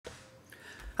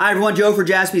Hi everyone, Joe for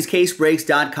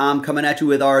JaspysCaseBreaks.com coming at you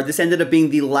with this ended up being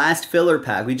the last filler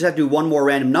pack. We just have to do one more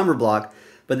random number block,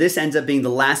 but this ends up being the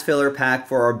last filler pack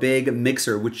for our big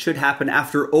mixer, which should happen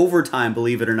after overtime,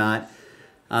 believe it or not.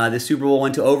 The Super Bowl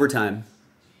went to overtime.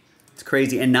 It's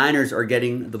crazy, and Niners are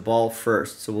getting the ball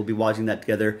first, so we'll be watching that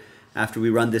together after we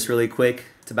run this really quick.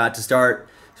 It's about to start.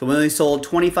 So we only sold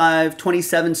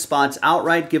 27 spots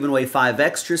outright, giving away 5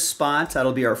 extra spots.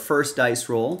 That'll be our first dice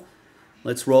roll.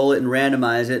 Let's roll it and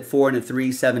randomize it 4 and a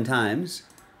 3 7 times.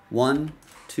 1,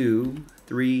 2,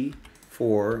 3,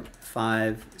 4,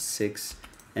 5, 6,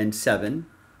 and 7.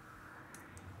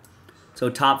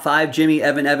 So top 5, Jimmy,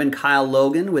 Evan, Kyle,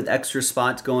 Logan, with extra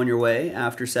spots going your way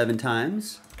after 7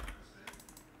 times.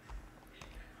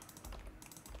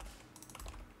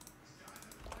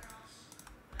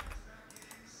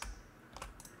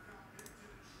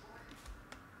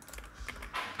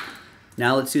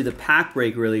 Now let's do the pack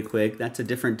break really quick. That's a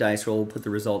different dice roll. We'll put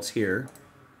the results here.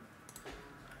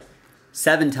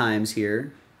 7 times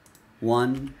here.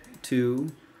 1,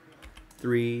 2,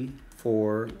 3,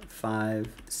 4, 5,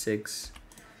 6,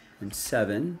 and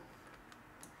 7.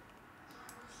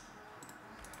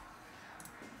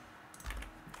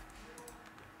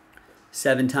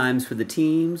 Seven times for the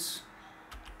teams.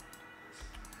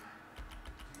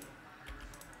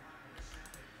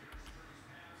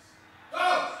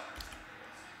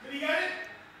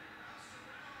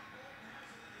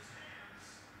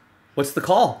 What's the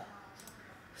call?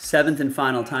 7th and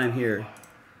final time here.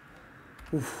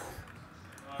 Oof.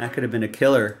 That could have been a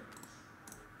killer.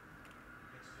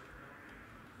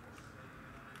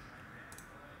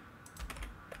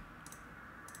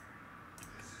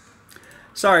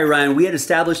 Sorry, Ryan. We had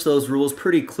established those rules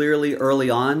pretty clearly early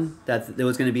on, that there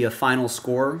was going to be a final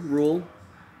score rule.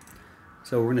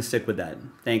 So we're going to stick with that.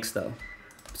 Thanks, though.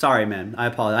 Sorry, man. I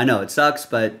apologize. I know it sucks,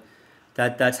 but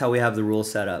that's how we have the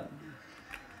rules set up.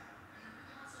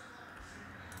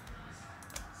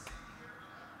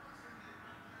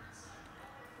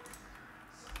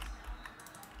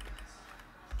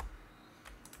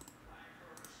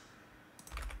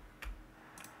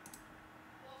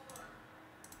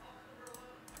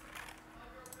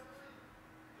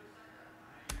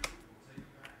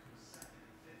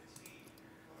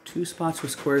 Two spots for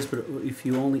squares, but if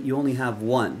you only have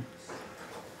one.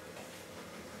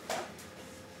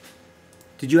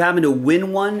 Did you happen to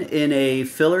win one in a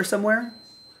filler somewhere?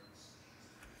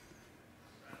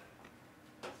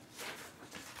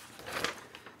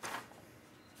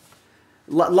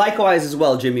 Likewise as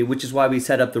well, Jimmy, which is why we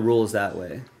set up the rules that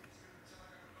way.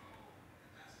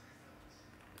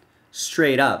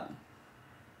 Straight up.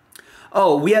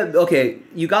 Oh, okay,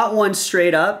 you got one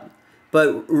straight up.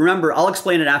 But remember, I'll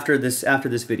explain it after this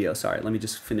video. Sorry, let me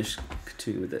just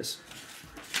continue with this.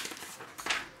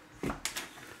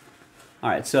 All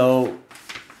right, so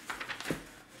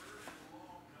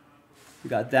we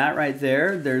got that right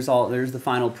there. There's the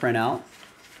final printout.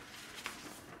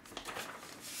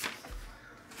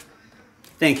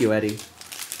 Thank you, Eddie.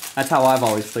 That's how I've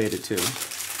always played it too.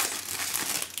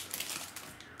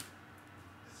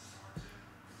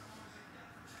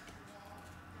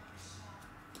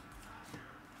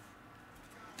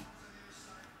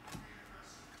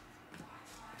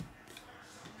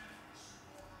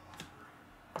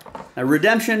 Now,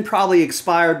 redemption probably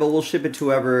expired, but we'll ship it to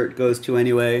whoever it goes to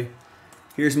anyway.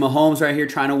 Here's Mahomes right here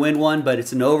trying to win one, but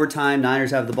it's an overtime.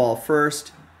 Niners have the ball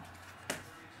first.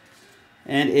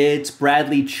 And it's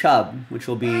Bradley Chubb, which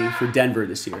will be for Denver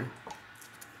this year.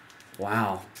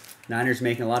 Wow. Niners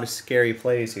making a lot of scary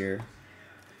plays here.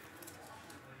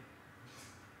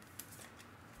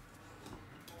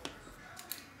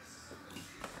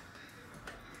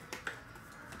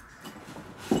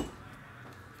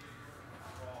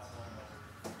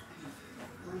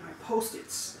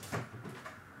 Post-its.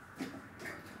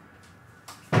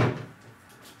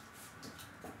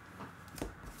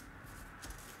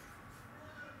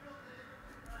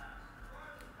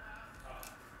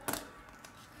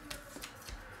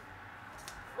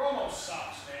 Romo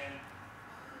sucks,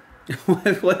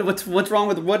 man. What's wrong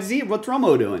with what's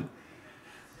Romo doing?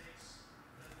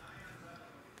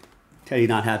 Teddy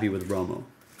not happy with Romo.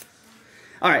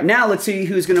 All right, now let's see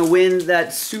who's going to win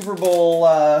that Super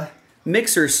Bowl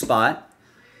mixer spot.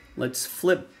 Let's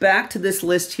flip back to this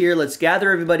list here. Let's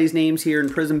gather everybody's names here in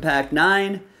Prism Pack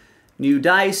 9. New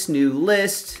dice, new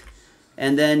list,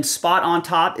 and then spot on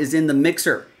top is in the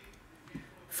mixer.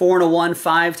 4 and a 1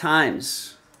 5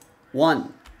 times.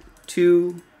 1,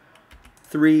 2,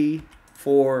 3,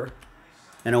 4,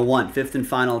 and a 1. 5th and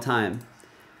final time.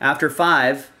 After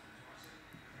 5,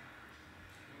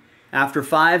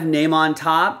 name on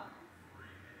top.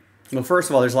 Well, first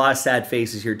of all, there's a lot of sad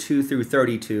faces here. 2 through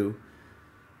 32.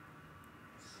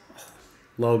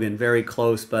 Logan, very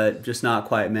close, but just not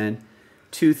quite, man.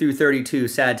 2 through 32,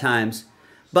 sad times.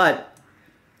 But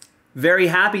very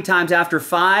happy times after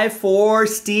 5 for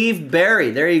Steve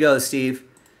Berry. There you go, Steve.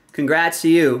 Congrats to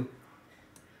you.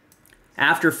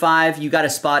 After 5, you got a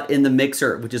spot in the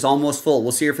mixer, which is almost full.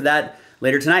 We'll see you for that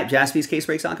later tonight.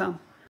 JaspysCaseBreaks.com.